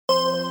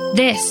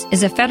This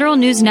is a Federal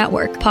News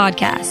Network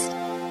podcast.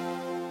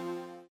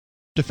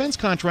 Defense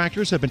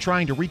contractors have been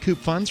trying to recoup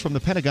funds from the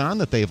Pentagon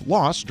that they've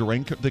lost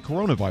during the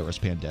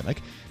coronavirus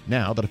pandemic.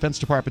 Now, the Defense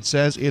Department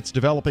says it's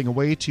developing a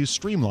way to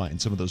streamline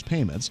some of those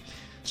payments.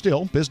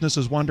 Still,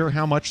 businesses wonder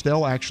how much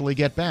they'll actually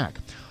get back.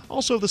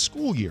 Also, the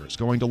school year is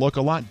going to look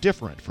a lot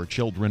different for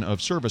children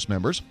of service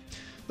members.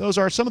 Those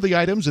are some of the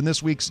items in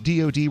this week's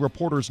DoD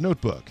Reporter's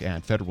Notebook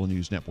at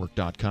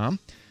federalnewsnetwork.com.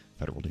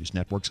 Federal News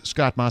Network's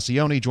Scott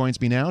Maucione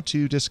joins me now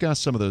to discuss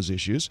some of those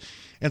issues.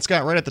 And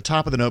Scott, right at the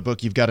top of the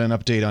notebook, you've got an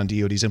update on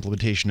DoD's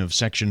implementation of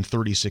Section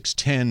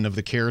 3610 of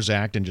the CARES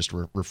Act, and just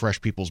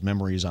refresh people's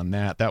memories on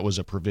that. That was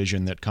a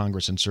provision that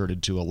Congress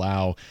inserted to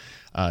allow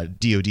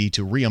DoD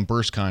to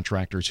reimburse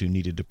contractors who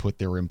needed to put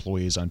their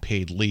employees on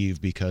paid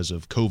leave because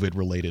of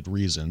COVID-related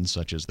reasons,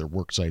 such as their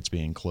work sites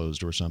being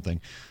closed or something.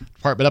 The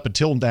department up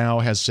until now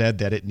has said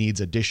that it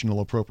needs additional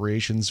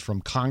appropriations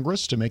from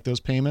Congress to make those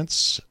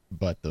payments,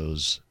 but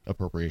those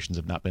appropriations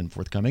have not been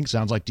forthcoming.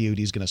 Sounds like DoD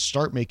is going to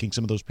start making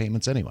some of those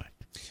payments anyway.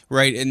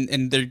 Right,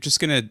 and they're just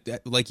going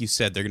to, like you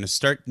said, they're going to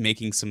start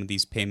making some of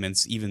these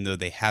payments even though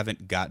they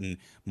haven't gotten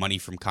money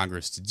from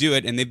Congress to do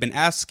it. And they've been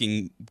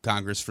asking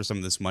Congress for some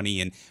of this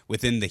money. And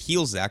within the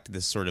HEALS Act,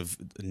 this sort of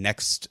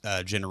next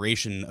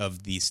generation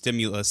of the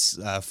stimulus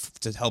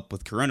to help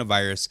with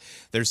coronavirus,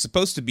 there's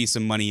supposed to be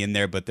some money in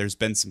there, but there's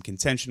been some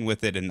contention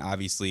with it. And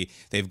obviously,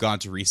 they've gone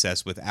to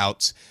recess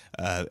without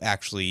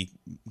actually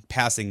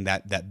passing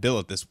that bill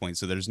at this point.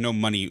 So there's no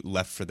money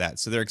left for that.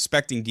 So they're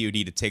expecting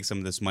DoD to take some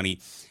of this money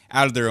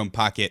out of their own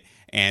pocket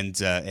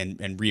and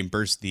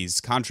reimburse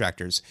these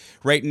contractors.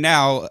 Right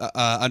now,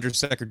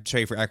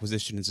 Undersecretary for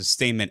Acquisition and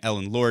Sustainment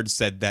Ellen Lord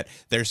said that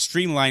they're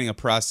streamlining a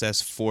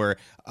process for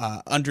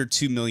under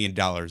 $2 million,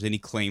 any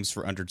claims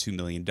for under $2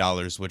 million,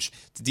 which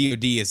to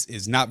DoD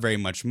is not very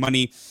much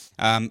money.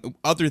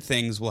 Other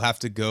things will have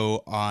to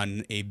go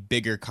on a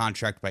bigger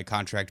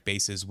contract-by-contract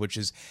basis, which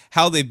is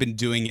how they've been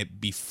doing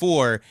it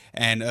before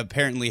and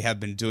apparently have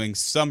been doing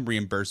some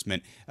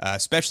reimbursement,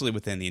 especially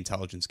within the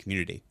intelligence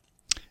community.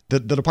 The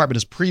department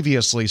has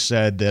previously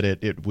said that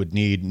it would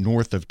need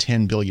north of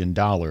 $10 billion.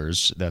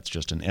 That's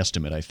just an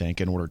estimate, I think,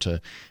 in order to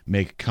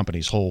make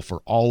companies whole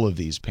for all of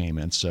these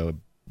payments. So,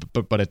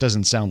 but it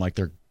doesn't sound like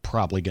they're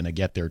probably going to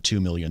get their $2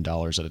 million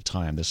at a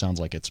time. This sounds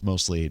like it's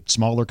mostly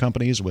smaller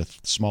companies with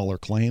smaller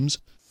claims.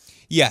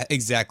 Yeah,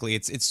 exactly.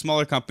 It's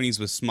smaller companies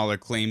with smaller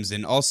claims,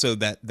 and also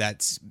that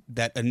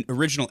an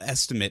original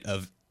estimate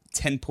of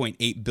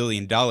 $10.8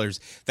 billion.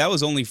 That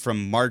was only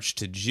from March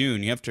to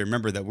June. You have to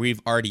remember that we've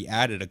already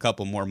added a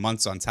couple more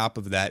months on top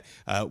of that,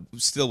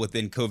 still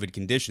within COVID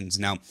conditions.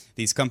 Now,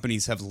 these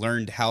companies have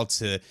learned how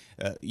to,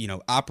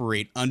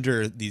 operate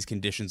under these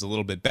conditions a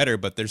little bit better,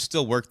 but there's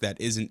still work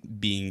that isn't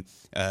being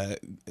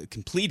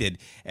completed,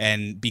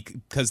 and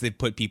because they've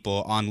put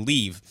people on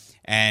leave.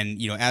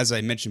 And, as I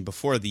mentioned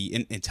before,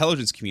 the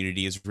intelligence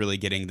community is really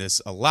getting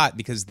this a lot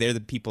because they're the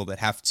people that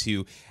have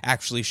to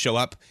actually show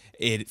up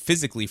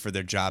physically for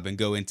their job and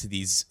go into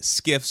these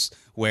SCIFs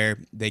where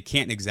they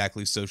can't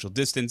exactly social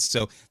distance.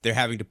 So they're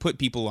having to put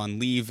people on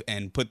leave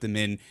and put them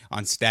in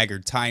on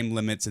staggered time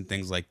limits and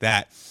things like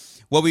that.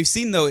 What we've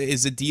seen, though,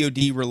 is a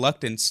DoD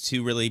reluctance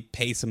to really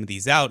pay some of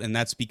these out, and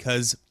that's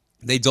because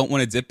they don't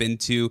want to dip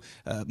into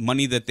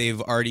money that they've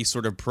already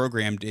sort of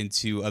programmed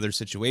into other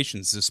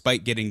situations,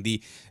 despite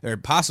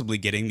possibly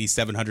getting the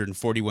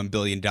 $741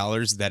 billion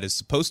that is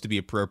supposed to be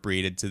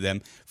appropriated to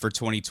them for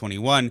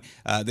 2021.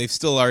 They've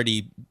still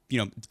already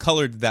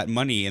colored that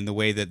money in the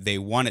way that they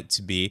want it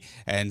to be,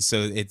 and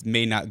so it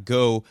may not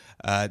go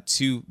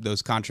to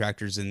those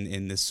contractors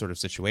in this sort of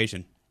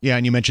situation. Yeah,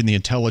 and you mentioned the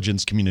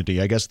intelligence community.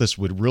 I guess this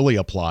would really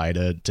apply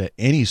to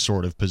any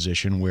sort of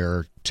position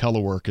where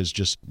telework is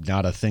just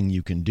not a thing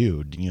you can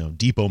do.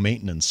 Depot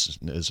maintenance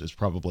is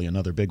probably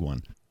another big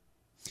one.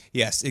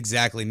 Yes,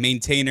 exactly.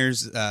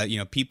 Maintainers,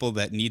 people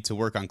that need to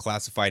work on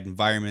classified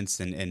environments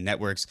and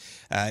networks.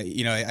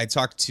 I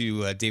talked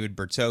to David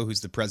Berteau, who's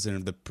the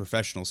president of the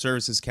Professional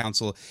Services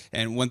Council,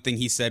 and one thing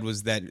he said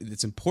was that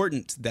it's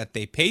important that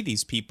they pay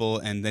these people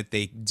and that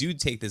they do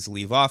take this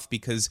leave off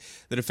because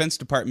the Defense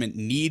Department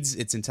needs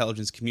its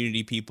intelligence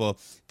community people,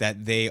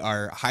 that they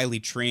are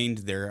highly trained,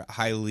 they're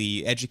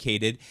highly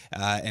educated,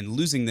 and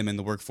losing them in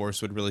the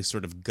workforce would really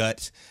sort of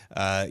gut,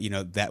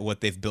 that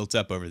what they've built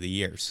up over the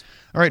years.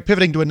 All right,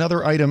 pivoting to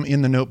another item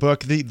in the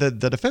notebook, the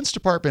Defense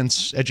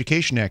Department's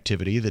education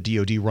activity, the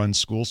DoD-run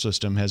school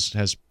system,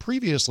 has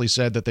previously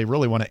said that they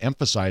really want to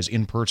emphasize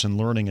in-person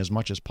learning as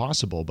much as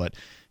possible, but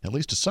at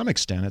least to some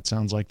extent, it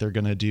sounds like they're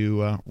going to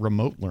do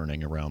remote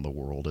learning around the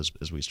world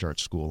as we start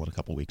school in a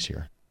couple weeks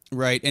here.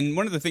 Right. And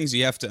one of the things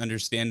you have to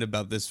understand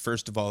about this,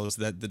 first of all, is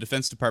that the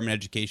Defense Department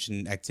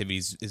education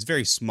activities is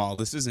very small.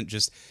 This isn't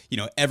just,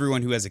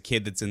 everyone who has a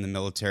kid that's in the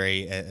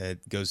military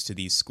goes to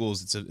these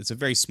schools. It's a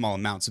very small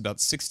amount. It's about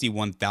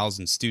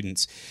 61,000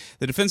 students.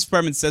 The Defense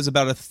Department says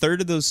about a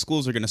third of those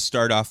schools are going to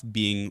start off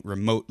being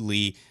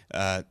remotely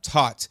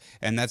taught,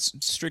 and that's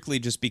strictly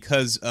just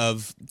because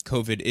of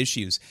COVID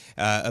issues.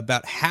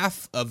 About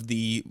half of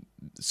the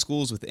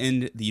schools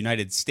within the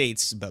United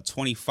States, about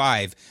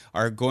 25,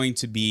 are going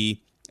to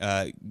be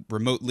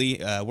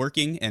remotely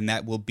working, and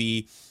that will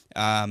be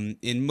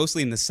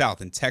mostly in the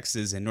South, in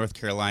Texas and North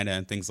Carolina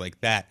and things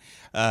like that.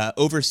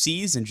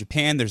 Overseas in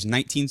Japan, there's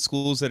 19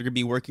 schools that are going to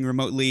be working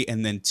remotely,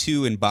 and then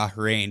 2 in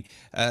Bahrain.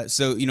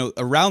 So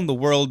around the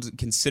world,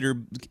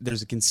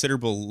 there's a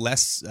considerable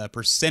less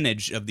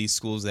percentage of these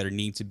schools that are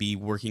need to be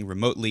working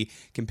remotely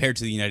compared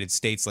to the United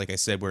States. Like I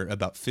said, we're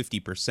about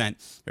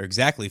 50%, or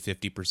exactly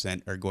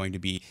 50%, are going to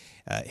be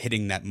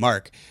hitting that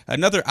mark.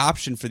 Another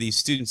option for these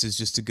students is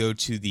just to go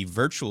to the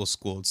virtual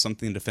school. It's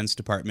something the Defense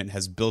Department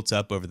has built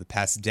up over the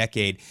past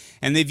decade,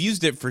 and they've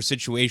used it for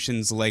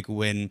situations like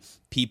when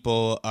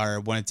people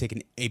want to take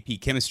an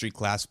AP chemistry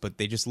class, but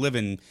they just live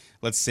in,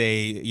 let's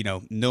say,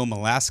 Nome,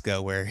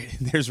 Alaska, where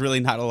there's really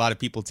not a lot of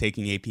people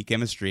taking AP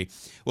chemistry.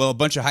 Well, a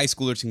bunch of high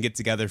schoolers can get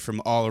together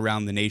from all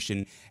around the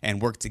nation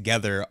and work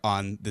together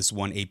on this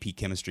one AP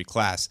chemistry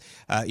class.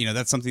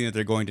 That's something that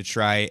they're going to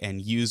try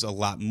and use a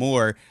lot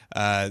more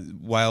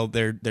while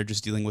they're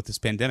just dealing with this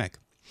pandemic.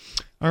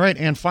 All right,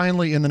 and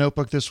finally in the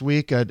notebook this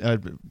week,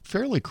 a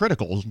fairly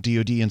critical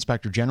DoD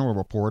Inspector General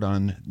report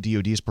on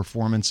DoD's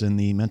performance in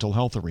the mental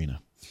health arena.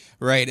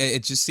 Right.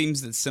 It just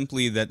seems that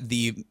simply that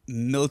the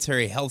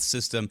military health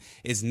system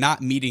is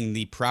not meeting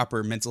the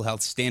proper mental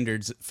health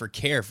standards for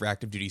care for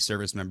active duty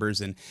service members.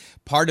 And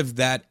part of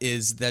that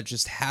is that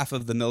just half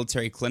of the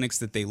military clinics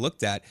that they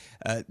looked at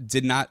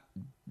did not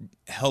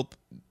help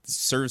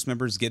service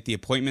members get the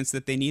appointments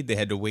that they need. They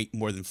had to wait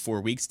more than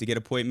 4 weeks to get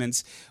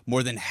appointments.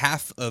 More than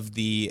half of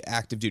the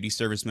active duty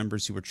service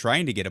members who were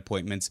trying to get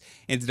appointments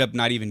ended up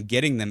not even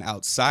getting them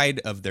outside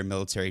of their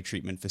military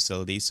treatment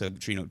facility. So,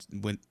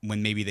 when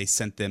maybe they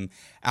sent them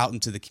out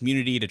into the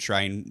community to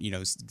try and,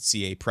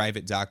 see a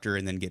private doctor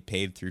and then get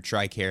paid through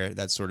TRICARE,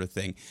 that sort of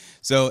thing.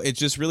 So it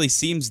just really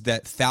seems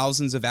that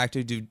thousands of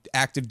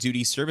active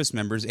duty service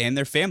members and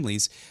their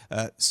families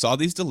saw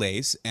these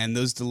delays, and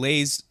those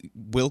delays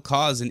will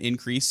cause an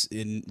increase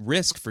in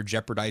risk for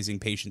jeopardizing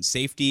patient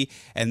safety,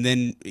 and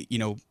then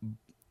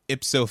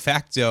ipso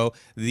facto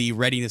the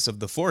readiness of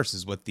the force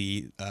is what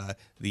the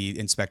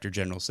Inspector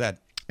General said.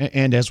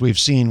 And as we've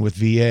seen with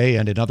VA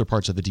and in other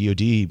parts of the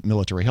DoD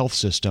military health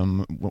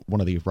system,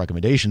 one of the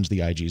recommendations the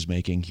IG is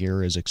making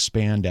here is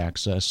expand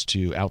access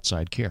to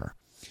outside care.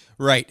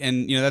 Right.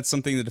 And, that's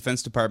something the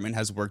Defense Department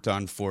has worked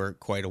on for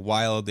quite a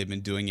while. They've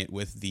been doing it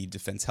with the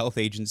Defense Health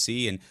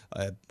Agency and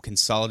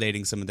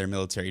consolidating some of their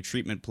military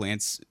treatment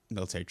plants,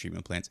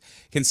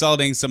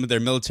 consolidating some of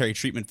their military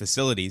treatment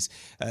facilities.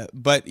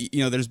 But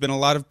there's been a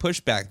lot of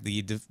pushback.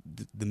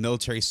 The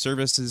military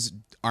services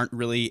aren't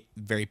really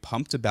very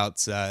pumped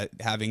about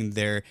having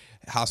their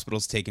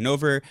hospitals taken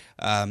over.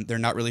 They're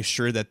not really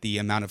sure that the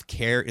amount of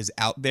care is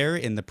out there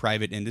in the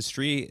private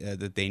industry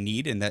that they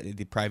need, and that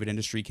the private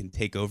industry can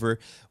take over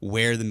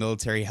where the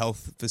military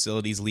health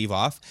facilities leave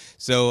off.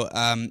 So,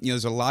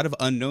 there's a lot of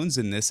unknowns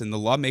in this, and the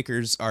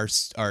lawmakers are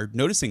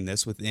noticing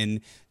this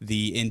within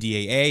the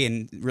NDAA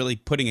and really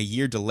putting a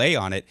year delay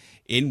on it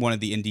in one of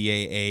the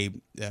NDAA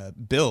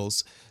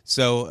bills.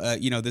 So,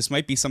 this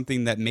might be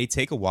something that may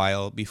take a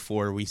while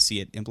before we see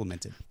it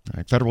implemented. All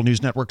right, Federal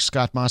News Network's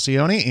Scott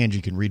Maucione, and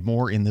you can read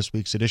more in this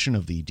week's edition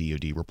of the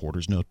DoD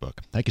Reporter's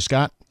Notebook. Thank you,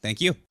 Scott.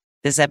 Thank you.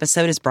 This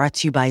episode is brought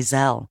to you by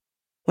Zelle.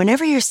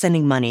 Whenever you're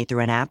sending money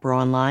through an app or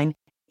online,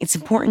 it's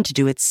important to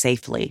do it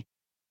safely.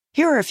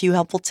 Here are a few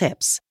helpful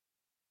tips.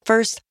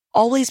 First,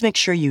 always make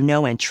sure you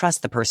know and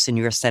trust the person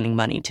you are sending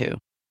money to.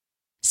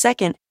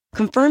 Second,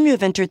 confirm you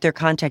have entered their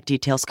contact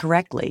details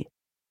correctly.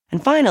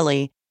 And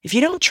finally, if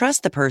you don't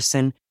trust the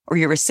person or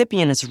your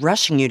recipient is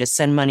rushing you to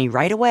send money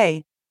right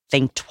away,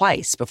 think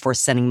twice before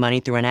sending money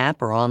through an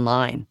app or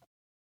online.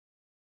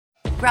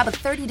 Grab a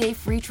 30-day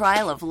free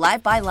trial of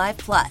Live by Live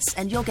Plus,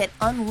 and you'll get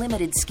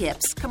unlimited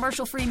skips,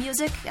 commercial-free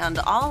music, and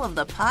all of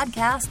the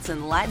podcasts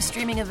and live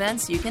streaming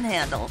events you can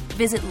handle.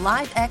 Visit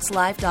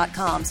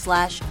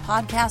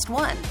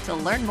livexlive.com/podcast1 to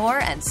learn more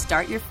and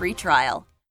start your free trial.